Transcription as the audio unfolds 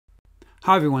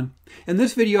Hi everyone. In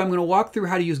this video I'm going to walk through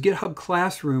how to use GitHub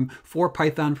Classroom for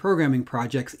Python programming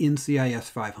projects in CIS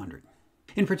 500.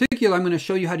 In particular, I'm going to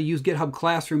show you how to use GitHub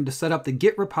Classroom to set up the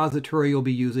Git repository you'll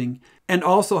be using, and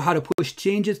also how to push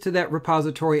changes to that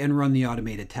repository and run the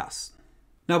automated tests.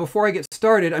 Now before I get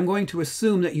started, I'm going to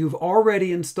assume that you've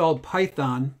already installed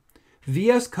Python,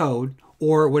 VS Code,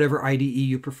 or whatever IDE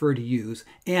you prefer to use,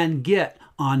 and Git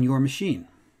on your machine.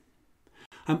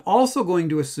 I'm also going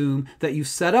to assume that you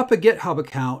set up a GitHub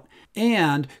account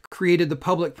and created the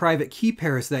public-private key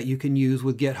pairs that you can use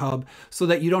with GitHub so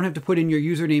that you don't have to put in your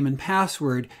username and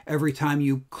password every time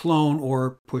you clone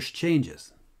or push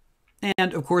changes.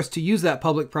 And of course, to use that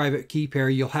public-private key pair,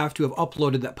 you'll have to have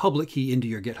uploaded that public key into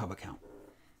your GitHub account.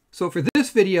 So for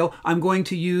this video, I'm going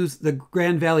to use the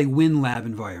Grand Valley WinLab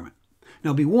environment.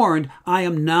 Now be warned, I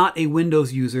am not a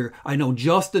Windows user. I know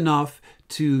just enough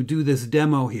to do this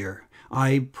demo here.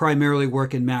 I primarily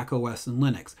work in Mac OS and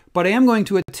Linux, but I am going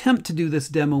to attempt to do this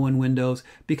demo in Windows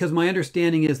because my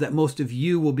understanding is that most of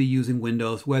you will be using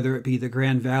Windows, whether it be the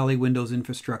Grand Valley Windows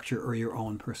infrastructure or your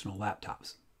own personal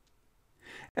laptops.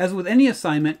 As with any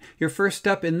assignment, your first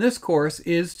step in this course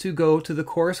is to go to the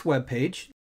course webpage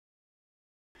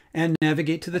and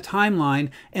navigate to the timeline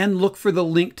and look for the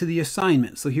link to the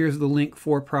assignment. So here's the link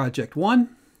for Project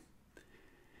 1.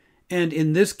 And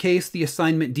in this case, the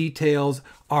assignment details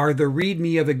are the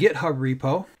README of a GitHub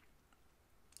repo.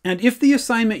 And if the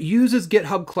assignment uses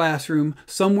GitHub Classroom,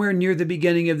 somewhere near the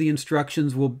beginning of the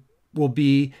instructions will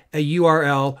be a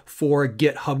URL for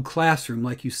GitHub Classroom,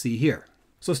 like you see here.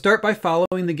 So start by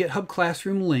following the GitHub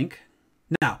Classroom link.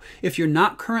 Now, if you're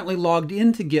not currently logged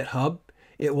into GitHub,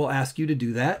 it will ask you to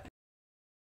do that.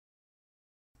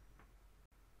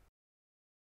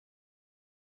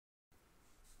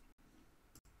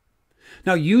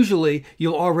 Now, usually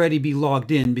you'll already be logged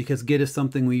in because Git is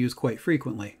something we use quite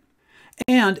frequently.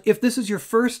 And if this is your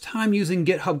first time using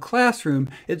GitHub Classroom,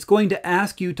 it's going to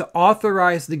ask you to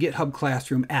authorize the GitHub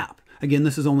Classroom app. Again,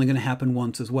 this is only going to happen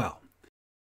once as well.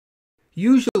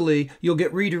 Usually you'll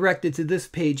get redirected to this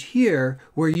page here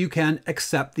where you can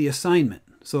accept the assignment.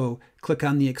 So click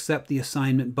on the Accept the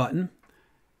Assignment button.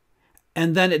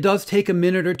 And then it does take a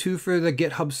minute or two for the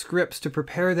GitHub scripts to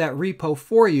prepare that repo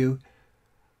for you.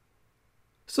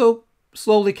 So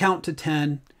slowly count to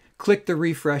 10, click the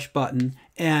refresh button,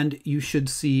 and you should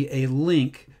see a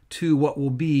link to what will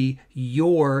be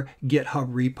your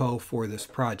GitHub repo for this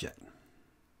project.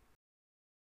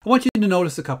 I want you to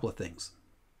notice a couple of things.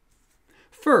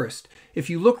 First, if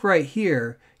you look right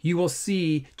here, you will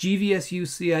see GVSU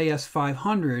CIS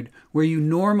 500, where you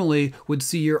normally would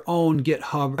see your own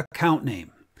GitHub account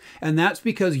name. And that's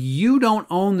because you don't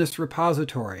own this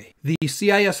repository. The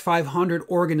CIS 500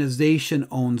 organization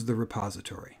owns the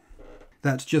repository.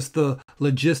 That's just the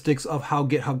logistics of how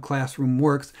GitHub Classroom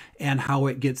works and how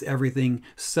it gets everything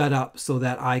set up so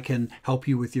that I can help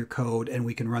you with your code and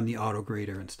we can run the auto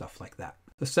grader and stuff like that.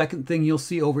 The second thing you'll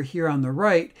see over here on the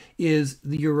right is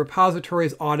your repository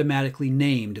is automatically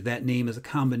named. That name is a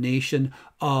combination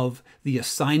of the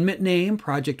assignment name,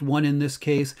 Project 1 in this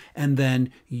case, and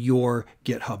then your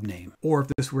GitHub name. Or if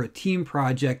this were a team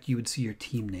project, you would see your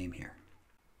team name here.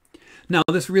 Now,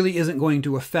 this really isn't going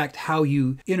to affect how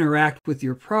you interact with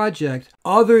your project,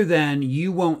 other than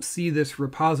you won't see this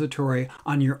repository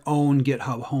on your own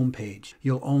GitHub homepage.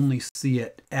 You'll only see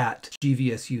it at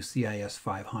GVSU CIS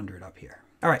 500 up here.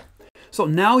 All right, so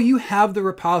now you have the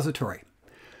repository.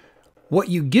 What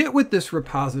you get with this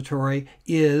repository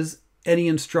is any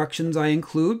instructions I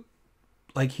include,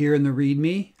 like here in the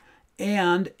README,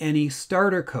 and any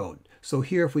starter code. So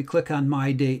here, if we click on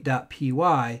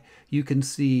mydate.py, you can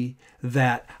see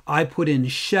that I put in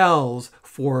shells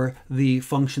for the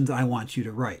functions I want you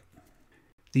to write.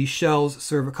 These shells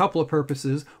serve a couple of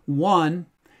purposes. One,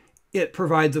 it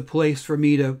provides a place for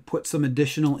me to put some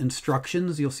additional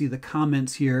instructions. You'll see the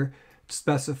comments here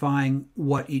specifying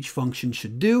what each function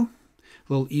should do.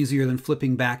 A little easier than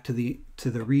flipping back to the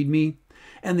README.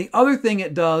 And the other thing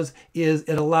it does is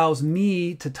it allows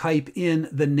me to type in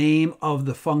the name of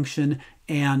the function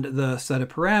and the set of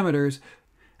parameters.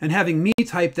 And having me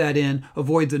type that in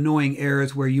avoids annoying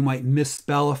errors where you might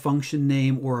misspell a function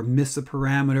name or miss a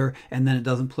parameter, and then it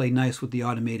doesn't play nice with the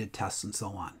automated tests and so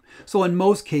on. So in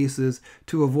most cases,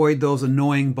 to avoid those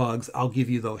annoying bugs, I'll give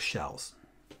you those shells.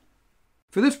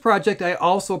 For this project, I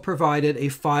also provided a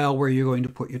file where you're going to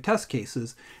put your test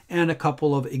cases and a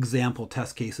couple of example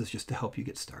test cases just to help you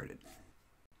get started.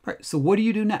 All right, so what do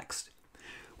you do next?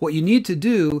 What you need to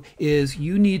do is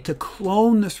you need to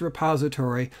clone this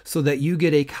repository so that you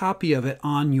get a copy of it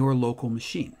on your local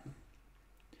machine.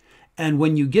 And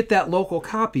when you get that local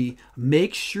copy,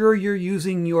 make sure you're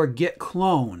using your git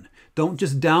clone. Don't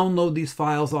just download these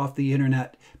files off the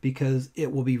internet, because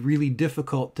it will be really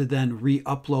difficult to then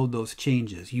re-upload those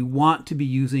changes. You want to be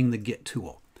using the Git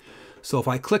tool. So if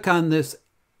I click on this,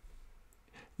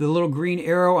 the little green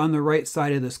arrow on the right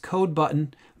side of this code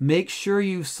button, make sure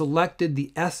you've selected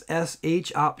the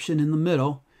SSH option in the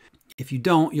middle. If you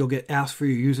don't, you'll get asked for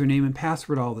your username and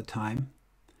password all the time.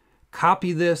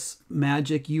 Copy this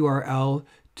magic URL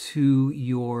to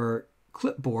your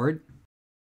clipboard,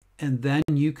 and then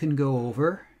you can go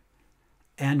over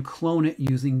and clone it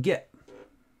using Git.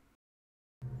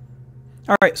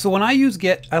 All right, so when I use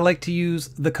Git, I like to use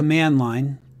the command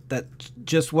line. That's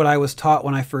just what I was taught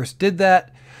when I first did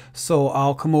that. So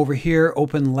I'll come over here,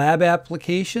 open Lab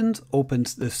Applications, open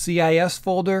the CIS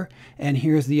folder, and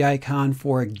here's the icon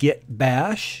for Git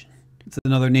Bash. It's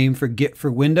another name for Git for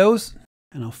Windows,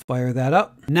 and I'll fire that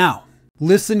up. Now,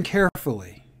 listen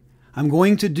carefully. I'm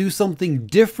going to do something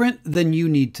different than you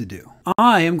need to do.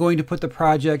 I am going to put the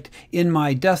project in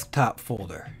my desktop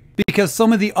folder because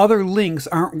some of the other links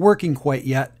aren't working quite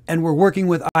yet, and we're working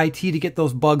with IT to get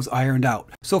those bugs ironed out.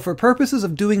 So for purposes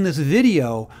of doing this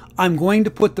video, I'm going to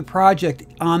put the project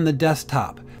on the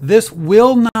desktop. This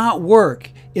will not work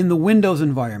in the Windows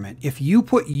environment. If you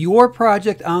put your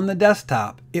project on the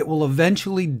desktop, it will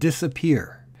eventually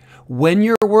disappear. When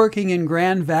you're working in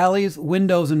Grand Valley's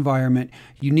Windows environment,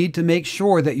 you need to make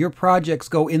sure that your projects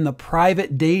go in the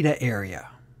private data area.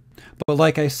 But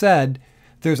like I said,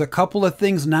 there's a couple of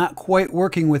things not quite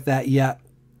working with that yet.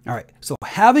 All right, so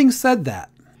having said that,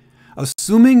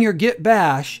 assuming your Git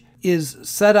Bash is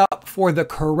set up for the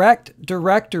correct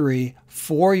directory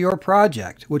for your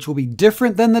project, which will be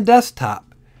different than the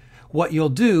desktop, what you'll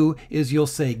do is you'll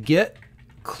say git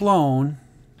clone,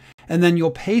 and then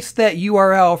you'll paste that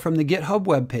URL from the GitHub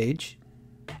webpage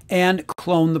and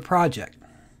clone the project.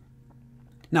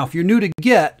 Now, if you're new to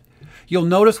Git, you'll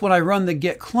notice when I run the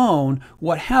git clone,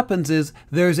 what happens is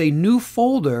there's a new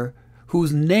folder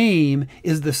whose name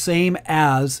is the same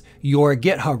as your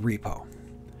GitHub repo.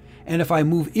 And if I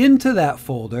move into that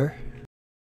folder,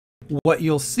 what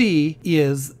you'll see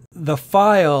is the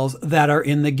files that are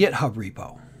in the GitHub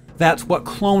repo. That's what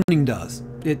cloning does.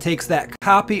 It takes that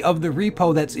copy of the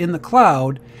repo that's in the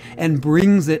cloud and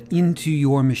brings it into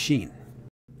your machine.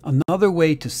 Another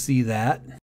way to see that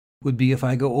would be if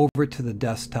I go over to the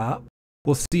desktop.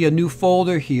 We'll see a new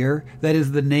folder here that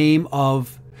is the name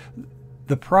of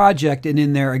the project, and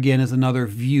in there again is another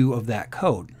view of that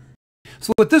code.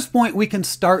 So at this point we can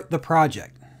start the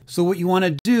project. So what you want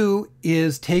to do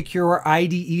is take your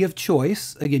IDE of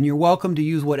choice. Again, you're welcome to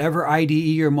use whatever IDE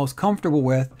you're most comfortable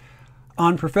with.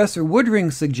 On Professor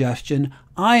Woodring's suggestion,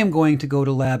 I am going to go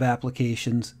to Lab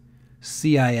Applications,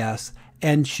 CIS,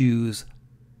 and choose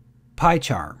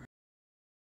PyCharm.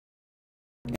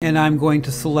 And I'm going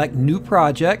to select New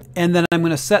Project, and then I'm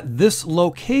going to set this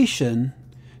location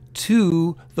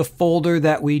to the folder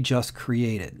that we just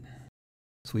created.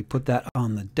 So we put that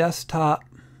on the desktop,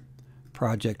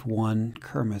 Project 1,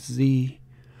 Kermit Z.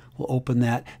 We'll open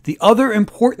that. The other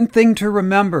important thing to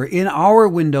remember in our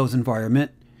Windows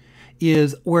environment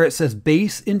is where it says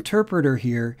base interpreter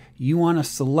here, you want to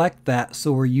select that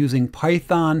so we're using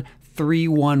Python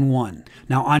 3.1.1.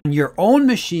 Now on your own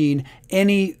machine,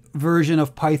 any version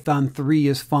of Python 3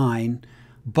 is fine,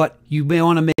 but you may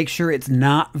want to make sure it's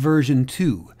not version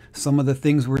 2. Some of the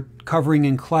things we're covering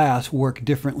in class work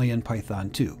differently in Python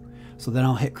 2. So then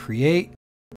I'll hit create,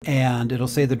 and it'll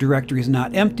say the directory is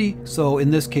not empty, so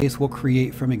in this case we'll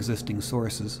create from existing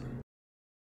sources.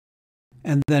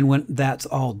 And then when that's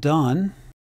all done,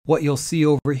 what you'll see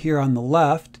over here on the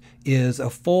left is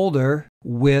a folder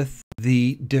with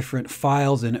the different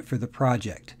files in it for the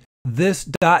project. This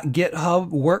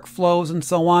 .github workflows and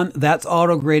so on, that's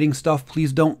auto-grading stuff.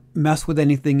 Please don't mess with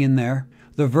anything in there.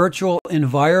 The virtual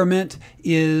environment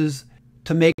is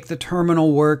to make the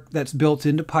terminal work that's built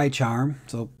into PyCharm.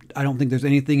 So I don't think there's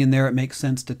anything in there it makes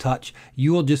sense to touch.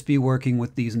 You will just be working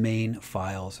with these main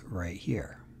files right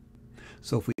here.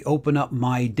 So if we open up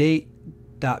mydate.py,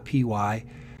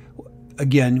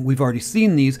 again, we've already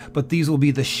seen these, but these will be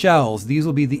the shells. These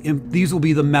will be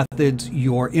the methods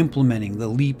you're implementing: the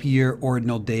leap year,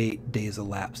 ordinal date, days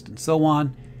elapsed, and so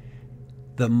on.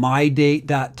 The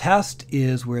mydate.test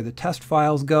is where the test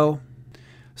files go.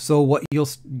 So what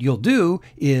you'll do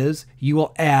is you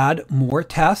will add more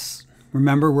tests.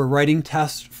 Remember, we're writing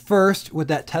tests first with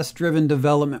that test-driven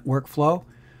development workflow.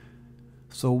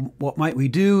 So what might we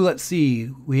do? Let's see.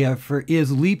 We have for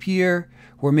is leap year.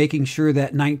 We're making sure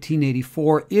that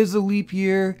 1984 is a leap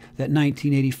year, that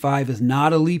 1985 is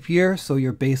not a leap year. So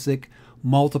your basic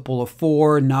multiple of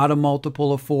 4, not a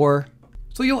multiple of 4.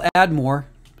 So you'll add more.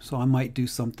 So I might do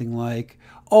something like,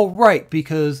 oh, right,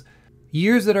 because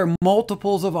years that are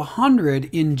multiples of 100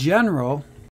 in general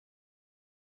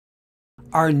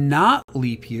are not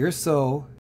leap years. So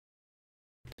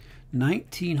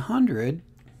 1900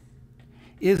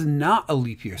 is not a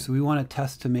leap year. So we want to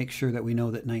test to make sure that we know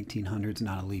that 1900 is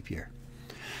not a leap year.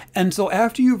 And so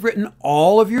after you've written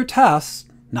all of your tests,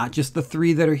 not just the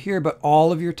 3 that are here, but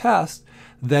all of your tests,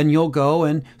 then you'll go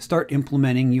and start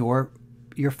implementing your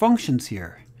functions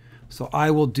here. So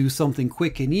I will do something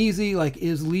quick and easy, like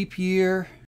is leap year.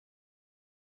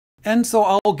 And so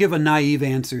I'll give a naive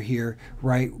answer here,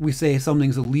 right? We say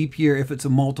something's a leap year if it's a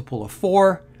multiple of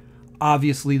 4.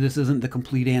 Obviously, this isn't the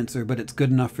complete answer, but it's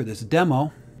good enough for this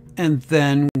demo. And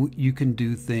then you can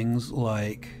do things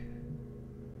like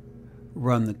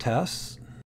run the tests.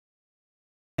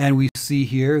 And we see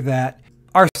here that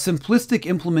our simplistic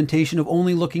implementation of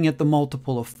only looking at the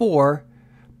multiple of 4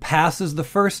 passes the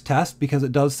first test because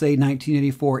it does say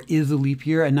 1984 is a leap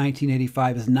year and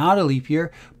 1985 is not a leap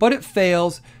year, but it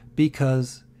fails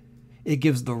because it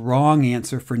gives the wrong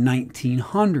answer for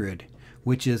 1900,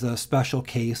 which is a special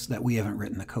case that we haven't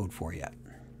written the code for yet.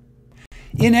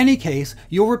 In any case,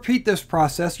 you'll repeat this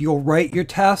process. You'll write your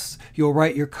tests, you'll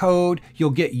write your code,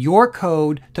 you'll get your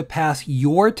code to pass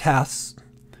your tests.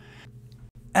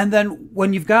 And then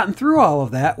when you've gotten through all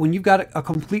of that, when you've got a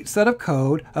complete set of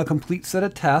code, a complete set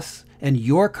of tests, and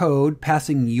your code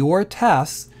passing your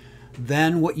tests,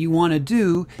 then what you want to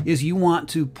do is you want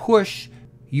to push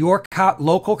your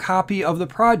local copy of the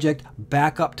project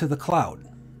back up to the cloud.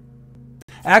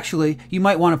 Actually, you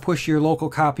might want to push your local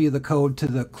copy of the code to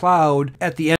the cloud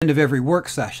at the end of every work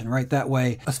session, right? That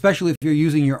way, especially if you're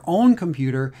using your own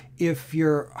computer, if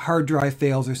your hard drive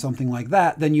fails or something like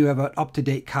that, then you have an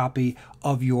up-to-date copy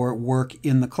of your work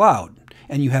in the cloud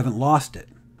and you haven't lost it.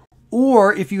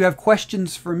 Or if you have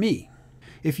questions for me.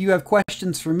 If you have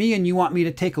questions for me and you want me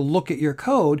to take a look at your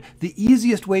code, the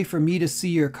easiest way for me to see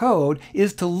your code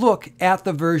is to look at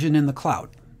the version in the cloud.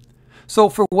 So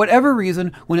for whatever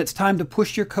reason, when it's time to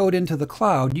push your code into the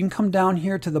cloud, you can come down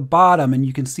here to the bottom and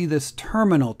you can see this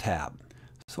terminal tab.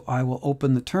 So I will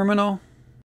open the terminal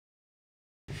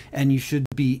and you should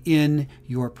be in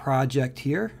your project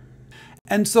here.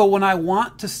 And so when I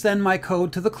want to send my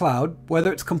code to the cloud,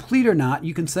 whether it's complete or not,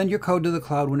 you can send your code to the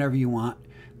cloud whenever you want.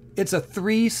 It's a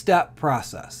 3-step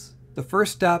process. The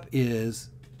first step is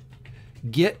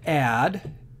git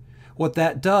add. What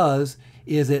that does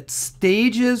is it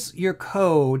stages your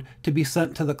code to be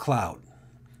sent to the cloud.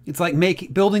 It's like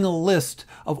building a list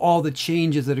of all the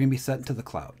changes that are going to be sent to the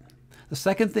cloud. The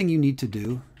second thing you need to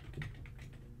do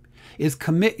is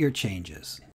commit your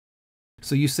changes.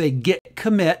 So you say git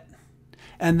commit,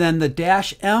 and then the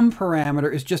 -m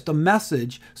parameter is just a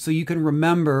message so you can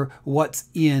remember what's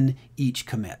in each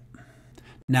commit.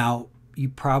 Now, you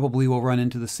probably will run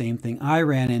into the same thing I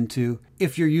ran into.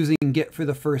 If you're using Git for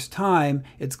the first time,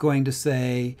 it's going to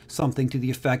say something to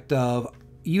the effect of,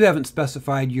 you haven't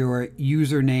specified your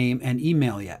username and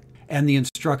email yet. And the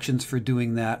instructions for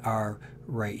doing that are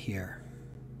right here.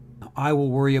 I will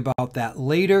worry about that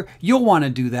later. You'll want to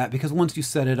do that because once you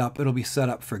set it up, it'll be set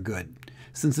up for good.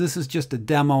 Since this is just a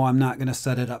demo, I'm not going to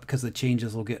set it up because the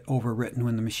changes will get overwritten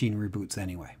when the machine reboots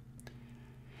anyway.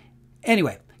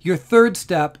 Anyway, your third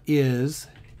step is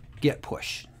git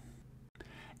push.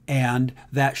 And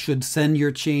that should send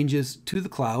your changes to the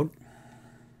cloud.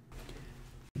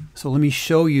 So let me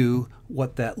show you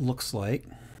what that looks like.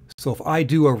 So if I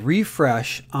do a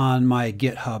refresh on my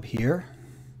GitHub here,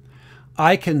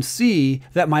 I can see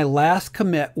that my last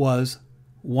commit was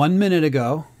 1 minute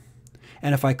ago.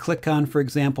 And if I click on, for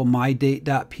example,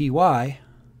 mydate.py,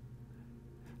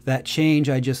 that change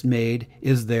I just made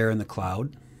is there in the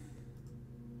cloud.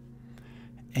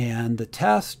 And the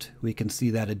test, we can see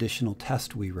that additional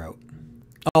test we wrote.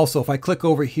 Also, if I click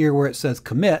over here where it says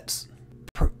commits,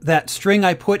 that string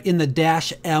I put in the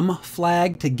 -m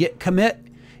flag to git commit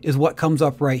is what comes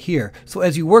up right here. So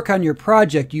as you work on your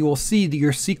project, you will see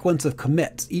your sequence of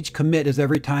commits. Each commit is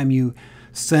every time you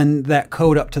send that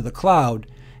code up to the cloud,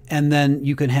 and then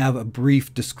you can have a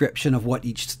brief description of what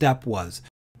each step was.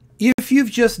 If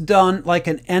you've just done like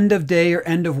an end of day or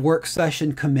end of work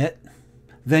session commit,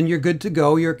 then you're good to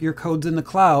go. Your code's in the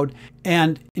cloud.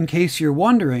 And in case you're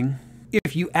wondering,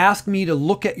 if you ask me to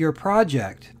look at your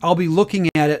project, I'll be looking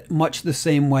at it much the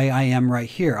same way I am right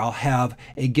here. I'll have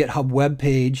a GitHub web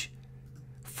page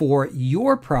for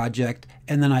your project,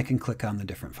 and then I can click on the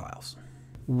different files.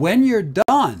 When you're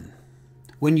done,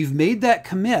 when you've made that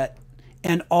commit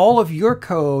and all of your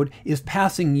code is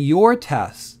passing your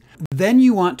tests, then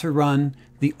you want to run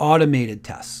the automated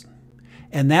tests.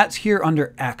 And that's here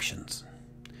under Actions.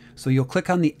 So you'll click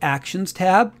on the Actions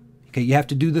tab. Okay, you have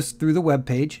to do this through the web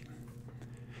page.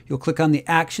 you'll click on the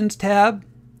Actions tab,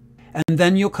 and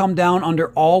then you'll come down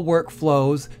under All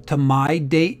Workflows to My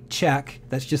Date Check.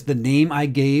 That's just the name I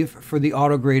gave for the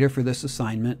autograder for this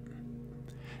assignment.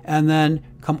 And then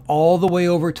come all the way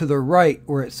over to the right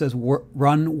where it says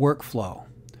Run Workflow.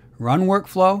 Run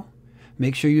Workflow.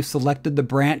 Make sure you selected the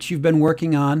branch you've been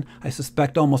working on. I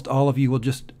suspect almost all of you will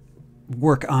just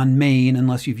work on main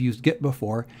unless you've used Git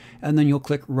before. And then you'll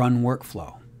click Run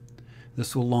Workflow.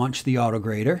 This will launch the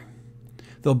autograder.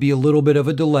 There'll be a little bit of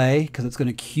a delay because it's going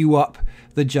to queue up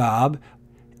the job.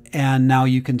 And now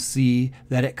you can see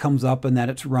that it comes up and that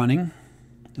it's running.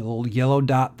 A little yellow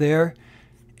dot there.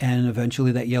 And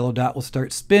eventually that yellow dot will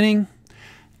start spinning.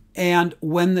 And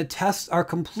when the tests are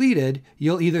completed,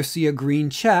 you'll either see a green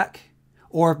check,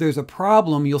 or if there's a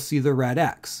problem, you'll see the red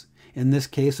X. In this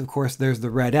case, of course, there's the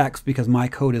red X because my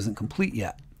code isn't complete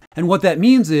yet. And what that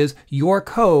means is your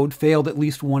code failed at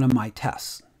least one of my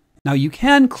tests. Now you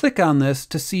can click on this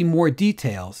to see more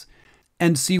details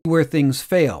and see where things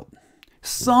failed.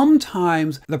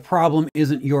 Sometimes the problem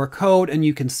isn't your code, and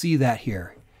you can see that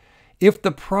here. If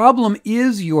the problem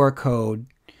is your code,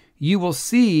 you will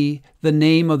see the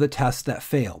name of the test that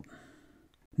failed.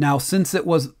 Now, since it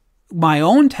was my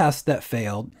own test that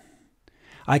failed,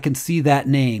 I can see that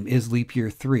name is leap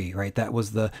year 3, right? That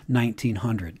was the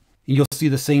 1900. You'll see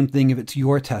the same thing if it's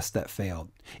your test that failed.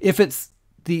 If it's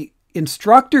the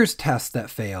instructor's test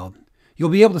that failed, you'll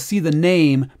be able to see the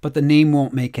name, but the name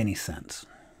won't make any sense.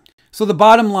 So the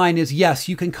bottom line is, yes,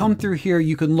 you can come through here,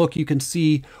 you can look, you can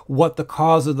see what the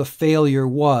cause of the failure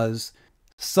was.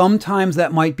 Sometimes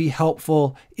that might be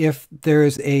helpful if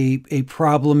there's a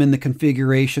problem in the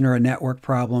configuration or a network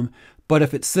problem. But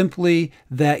if it's simply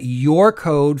that your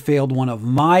code failed one of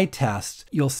my tests,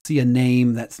 you'll see a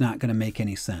name that's not going to make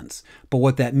any sense. But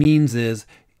what that means is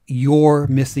you're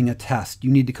missing a test. You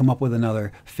need to come up with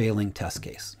another failing test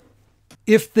case.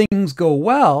 If things go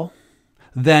well,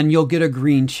 then you'll get a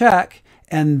green check.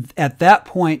 And at that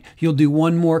point, you'll do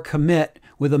one more commit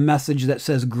with a message that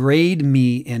says grade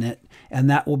me in it. And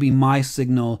that will be my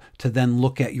signal to then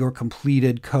look at your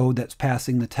completed code that's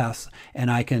passing the test. And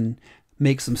I can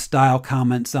make some style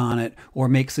comments on it or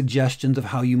make suggestions of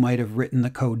how you might have written the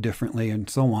code differently and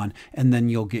so on. And then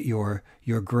you'll get your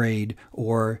grade,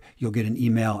 or you'll get an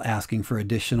email asking for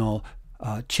additional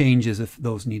changes if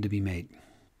those need to be made.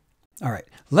 All right,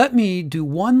 let me do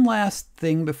one last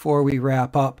thing before we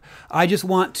wrap up. I just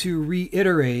want to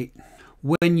reiterate,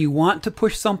 when you want to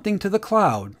push something to the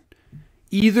cloud,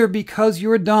 either because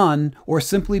you're done or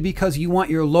simply because you want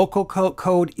your local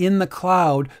code in the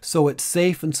cloud so it's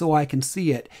safe and so I can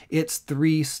see it, it's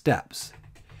 3 steps.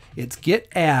 It's git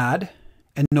add,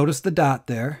 and notice the dot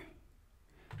there,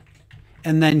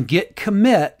 and then git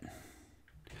commit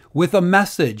with a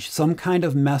message, some kind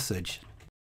of message.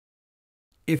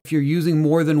 If you're using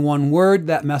more than one word,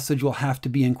 that message will have to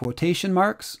be in quotation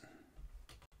marks.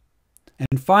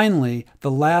 And finally,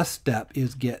 the last step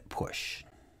is git push.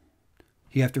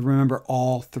 You have to remember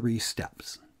all 3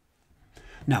 steps.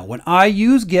 Now, when I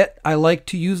use Git, I like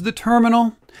to use the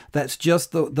terminal. That's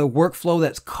just the workflow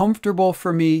that's comfortable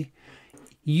for me.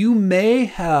 You may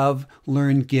have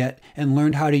learned Git and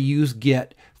learned how to use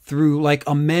Git through like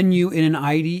a menu in an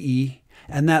IDE,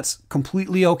 and that's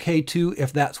completely okay too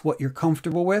if that's what you're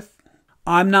comfortable with.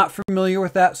 I'm not familiar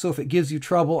with that, so if it gives you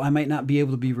trouble, I might not be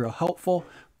able to be real helpful,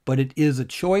 but it is a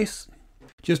choice.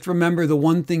 Just remember, the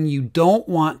one thing you don't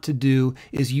want to do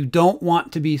is you don't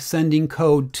want to be sending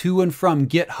code to and from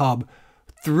GitHub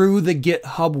through the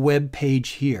GitHub web page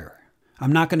here.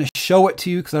 I'm not going to show it to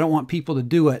you because I don't want people to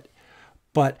do it,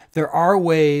 but there are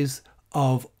ways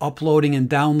of uploading and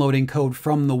downloading code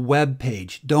from the web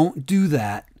page. Don't do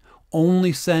that.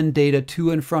 Only send data to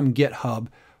and from GitHub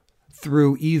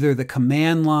through either the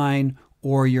command line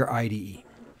or your IDE.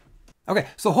 Okay,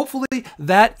 so hopefully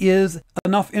that is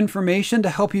enough information to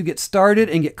help you get started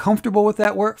and get comfortable with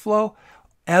that workflow.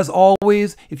 As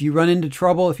always, if you run into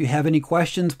trouble, if you have any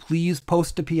questions, please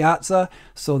post to Piazza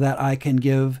so that I can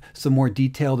give some more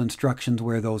detailed instructions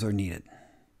where those are needed.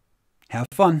 Have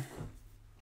fun.